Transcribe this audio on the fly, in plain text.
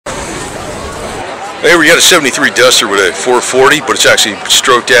Here we got a 73 Duster with a 440, but it's actually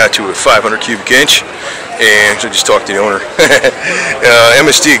stroked out to a 500 cubic inch. And so I just talked to the owner.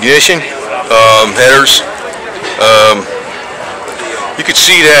 MSD ignition, headers. You can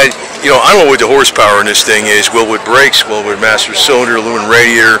see that, you know, I don't know what the horsepower in this thing is. Wilwood brakes, Wilwood master cylinder, aluminum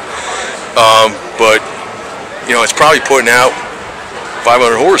radiator. But, you know, it's probably putting out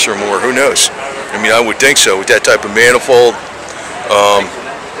 500 horse or more. Who knows? I mean, I would think so with that type of manifold. I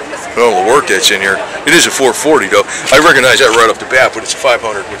don't know the work that's in here. It is a 440 though. I recognize that right off the bat, but it's a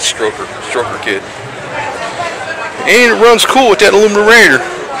 500 with stroker kit. And it runs cool with that aluminum radiator.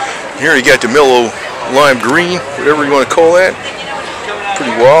 Here you got the mellow lime green, whatever you want to call that.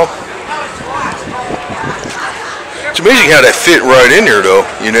 Pretty wild. It's amazing how that fit right in there though,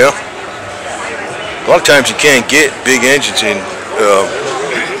 you know. A lot of times you can't get big engines in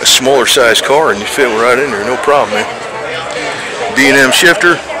a smaller size car and you fit right in there, no problem, man. B&M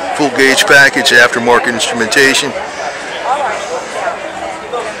shifter. Full gauge package, aftermarket instrumentation.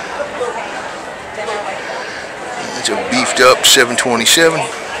 It's a beefed up 727.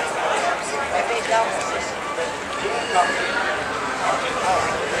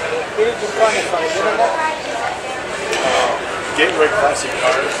 Gateway classic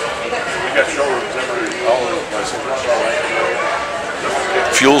cars. We got showrooms all over the place.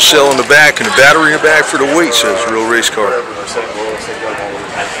 Fuel cell in the back and a battery in the back for the weight, says real race car.